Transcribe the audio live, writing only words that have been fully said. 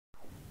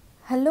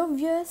Hello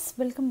viewers,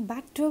 welcome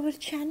back to our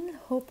channel.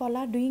 Hope all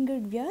are doing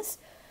good viewers.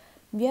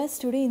 Viewers,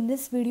 today in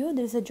this video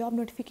there is a job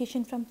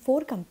notification from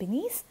 4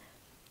 companies.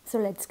 So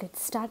let's get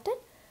started.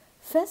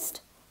 First,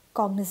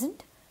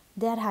 Cognizant.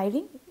 They are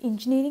hiring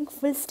engineering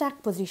full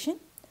stack position,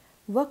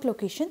 work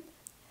location.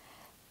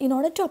 In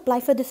order to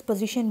apply for this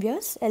position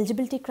viewers,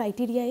 eligibility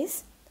criteria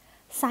is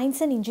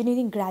science and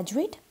engineering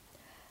graduate.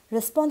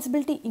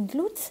 Responsibility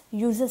includes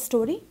user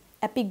story,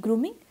 epic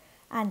grooming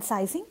and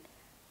sizing.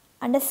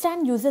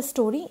 Understand user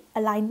story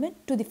alignment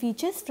to the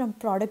features from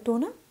product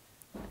owner.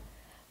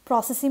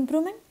 Process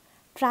improvement,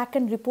 track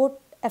and report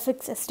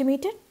effects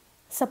estimated,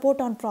 support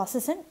on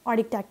process and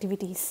audit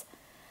activities.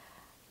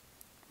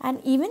 And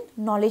even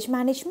knowledge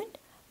management,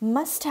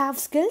 must have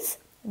skills,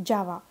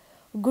 Java.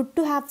 Good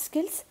to have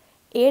skills,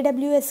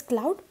 AWS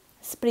Cloud,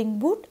 Spring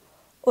Boot,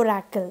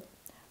 Oracle.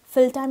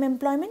 Full-time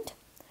employment,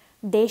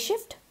 day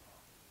shift,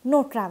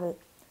 no travel.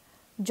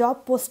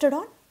 Job posted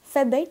on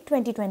Feb 8,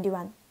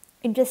 2021.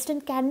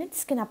 Interested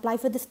candidates can apply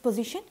for this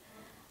position.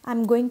 I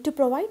am going to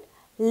provide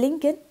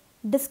link in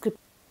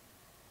description.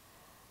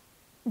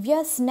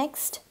 Viewers,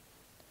 next,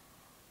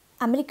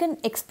 American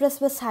Express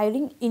was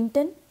hiring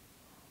intern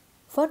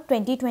for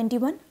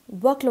 2021,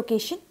 work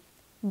location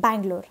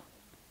Bangalore.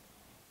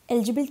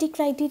 Eligibility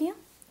criteria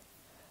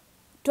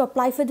to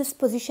apply for this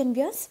position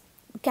viewers,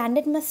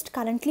 candidate must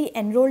currently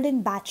enrolled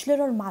in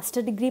bachelor or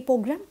master degree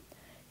program,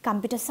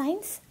 computer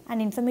science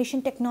and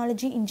information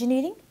technology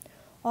engineering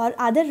or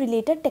other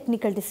related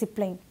technical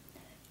discipline.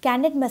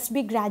 Candidate must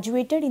be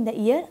graduated in the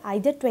year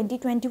either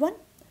 2021,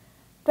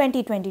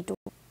 2022.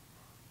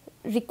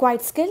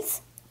 Required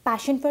skills,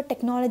 passion for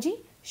technology,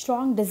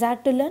 strong desire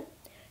to learn,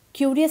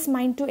 curious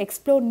mind to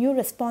explore new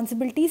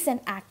responsibilities and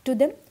act to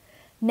them,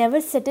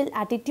 never settle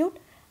attitude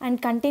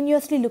and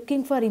continuously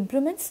looking for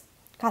improvements,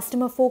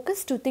 customer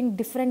focus to think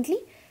differently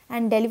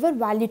and deliver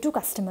value to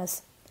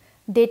customers,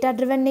 data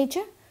driven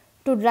nature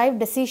to drive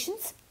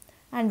decisions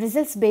and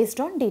results based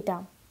on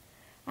data.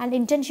 And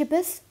internship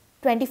is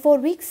 24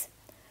 weeks.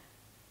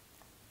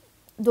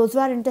 Those who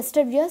are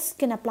interested viewers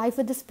can apply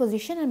for this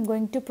position. I am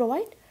going to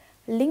provide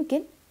link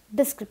in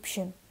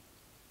description.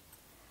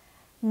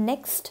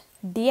 Next,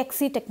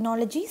 DXC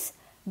Technologies.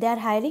 They are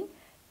hiring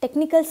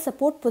technical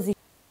support position.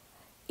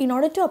 In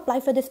order to apply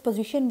for this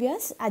position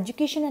viewers,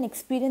 education and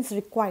experience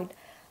required.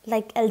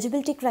 Like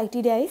eligibility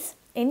criteria is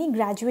any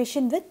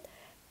graduation with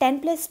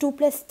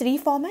 10+2+3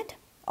 format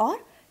or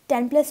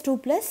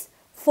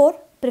 10+2+4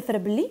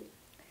 preferably.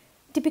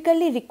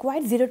 Typically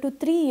required 0 to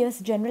 3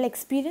 years general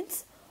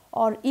experience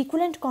or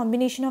equivalent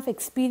combination of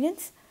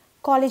experience,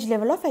 college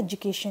level of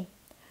education.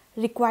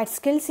 Required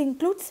skills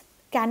includes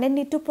candidate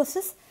need to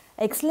possess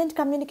excellent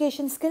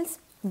communication skills,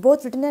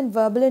 both written and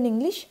verbal in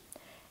English,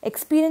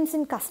 experience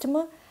in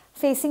customer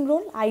facing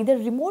role either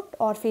remote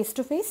or face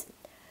to face,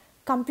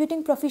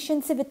 computing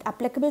proficiency with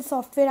applicable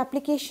software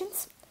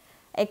applications,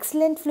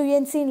 excellent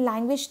fluency in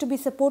language to be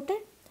supported,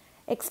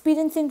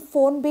 experience in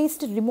phone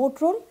based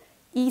remote role,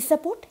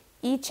 e-support,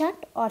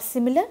 e-chat or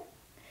similar,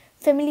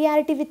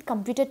 familiarity with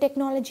computer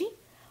technology,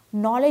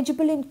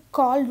 knowledgeable in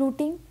call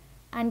routing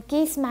and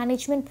case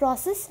management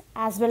process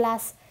as well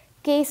as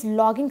case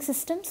logging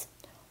systems,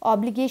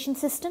 obligation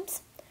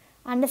systems,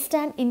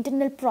 understand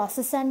internal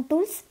process and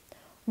tools,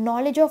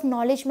 knowledge of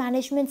knowledge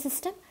management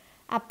system,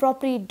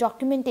 appropriate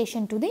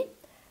documentation to the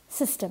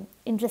system.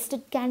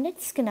 Interested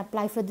candidates can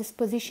apply for this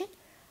position.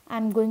 I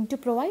am going to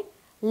provide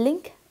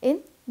link in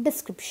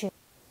description.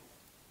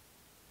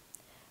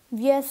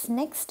 Viewers,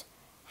 next,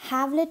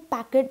 Hawlett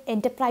Packard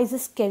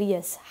Enterprises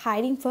Careers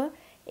hiring for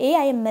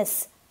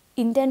AIMS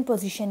intern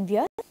position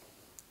viewers.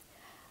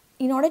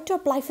 In order to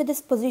apply for this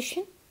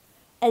position,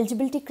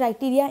 eligibility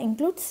criteria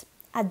includes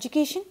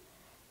education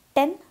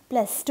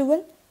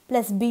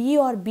 10+12+ BE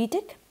or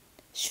BTech,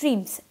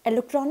 streams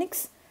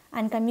electronics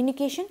and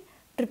communication,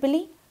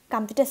 EEE,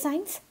 computer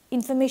science,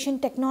 information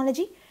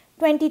technology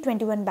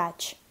 2021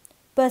 batch.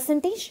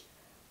 Percentage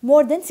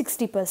more than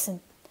 60%.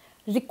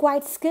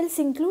 Required skills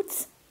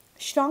includes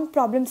strong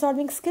problem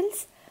solving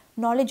skills,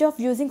 knowledge of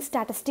using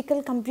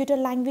statistical computer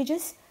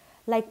languages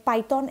like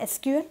Python,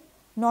 SQL,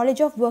 knowledge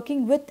of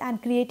working with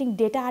and creating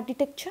data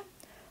architecture,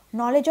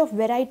 knowledge of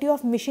variety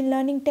of machine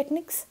learning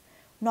techniques,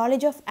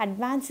 knowledge of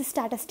advanced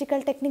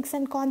statistical techniques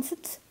and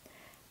concepts,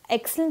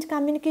 excellent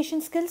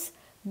communication skills,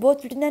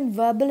 both written and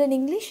verbal in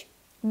English,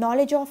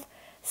 knowledge of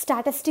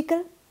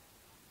statistical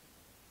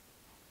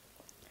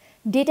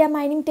data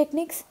mining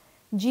techniques,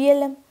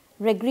 GLM,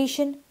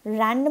 regression,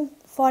 random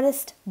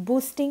forest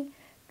boosting,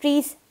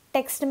 trees,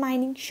 text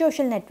mining,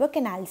 social network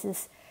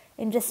analysis.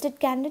 Interested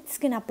candidates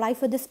can apply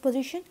for this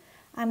position.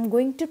 I am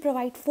going to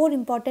provide 4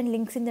 important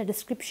links in the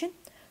description.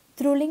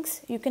 Through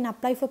links, you can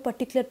apply for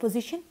particular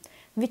position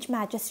which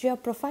matches to your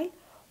profile.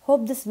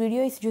 Hope this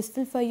video is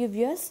useful for you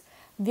viewers.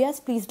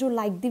 Viewers, please do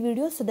like the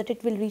video so that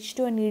it will reach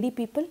to needy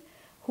people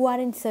who are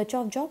in search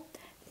of job.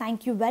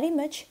 Thank you very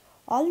much.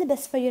 All the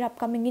best for your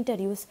upcoming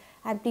interviews,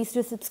 and please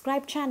do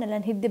subscribe channel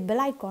and hit the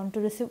bell icon to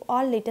receive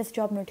all latest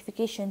job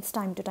notifications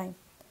time to time.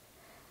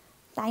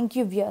 Thank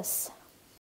you viewers.